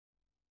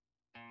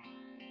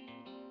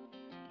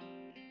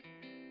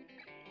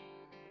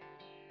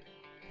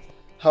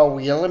How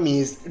real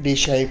is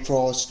Deshae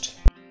Frost?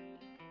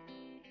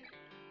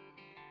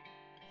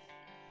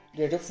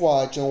 Date of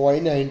birth July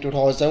 9,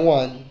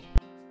 2001.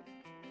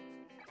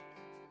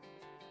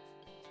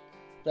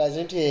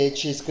 Present age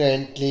she is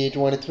currently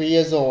 23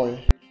 years old.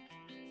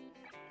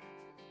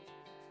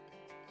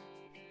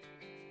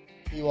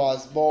 He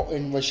was born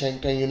in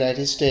Washington,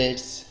 United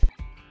States.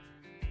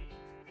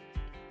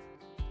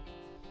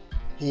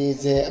 He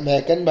is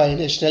American by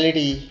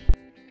nationality.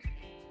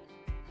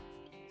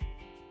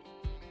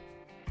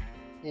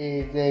 He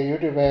is a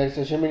YouTuber and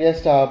social media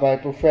star by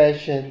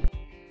profession.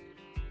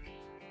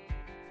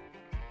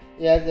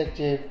 He has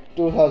active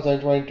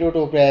 2022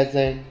 to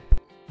present.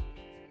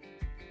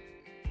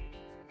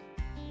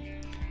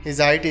 His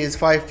height is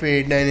 5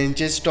 feet 9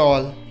 inches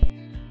tall.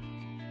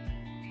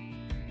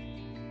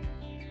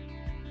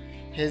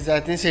 His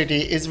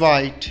ethnicity is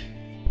white.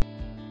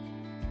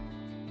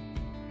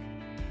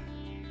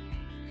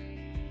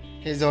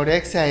 His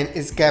zodiac sign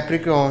is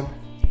Capricorn.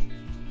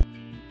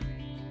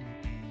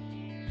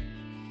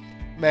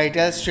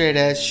 Marital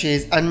status: she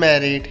is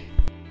unmarried.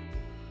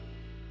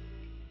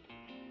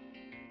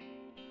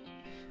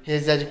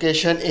 His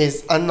education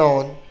is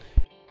unknown.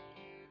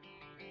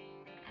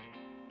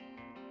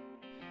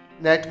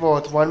 Net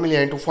worth $1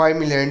 million to $5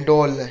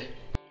 million.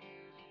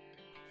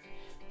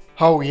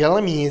 How real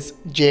is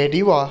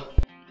Diva?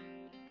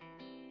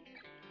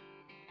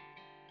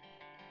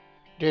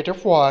 Date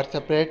of birth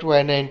April 12,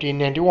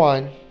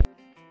 1991.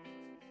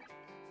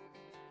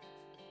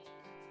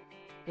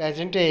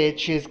 Present age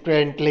she is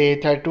currently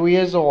 32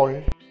 years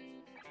old.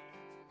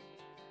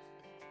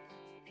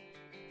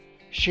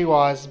 She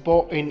was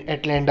born in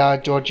Atlanta,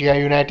 Georgia,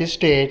 United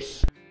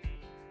States.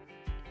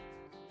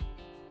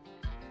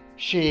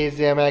 She is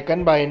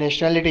American by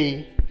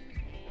nationality.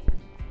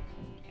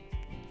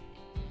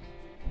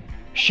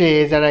 She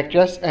is an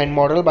actress and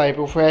model by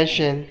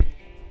profession.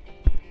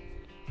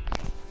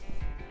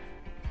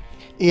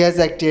 He is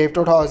active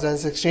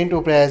 2016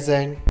 to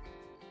present.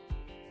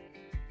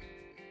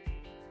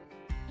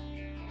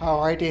 Her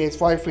height is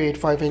 5 feet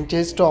 5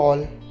 inches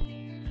tall.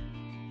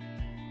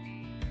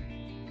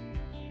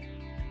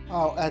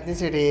 Her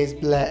ethnicity is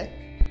black.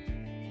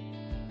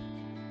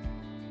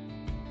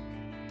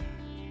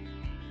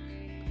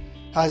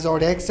 Her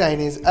zodiac sign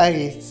is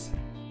Aries.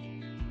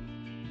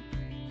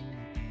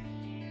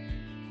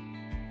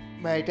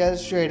 Marital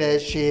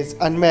status: she is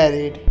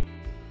unmarried.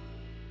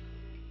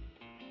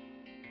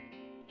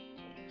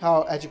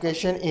 Her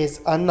education is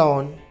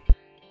unknown.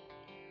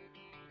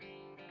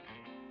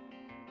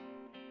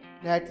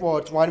 Net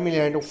worth $1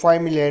 million to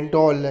 $5 million.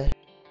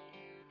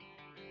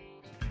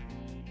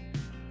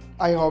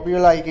 I hope you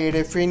like it.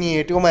 If you're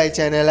new to my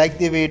channel, like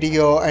the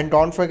video and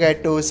don't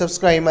forget to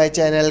subscribe my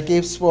channel.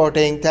 Keep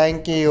supporting.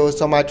 Thank you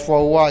so much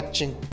for watching.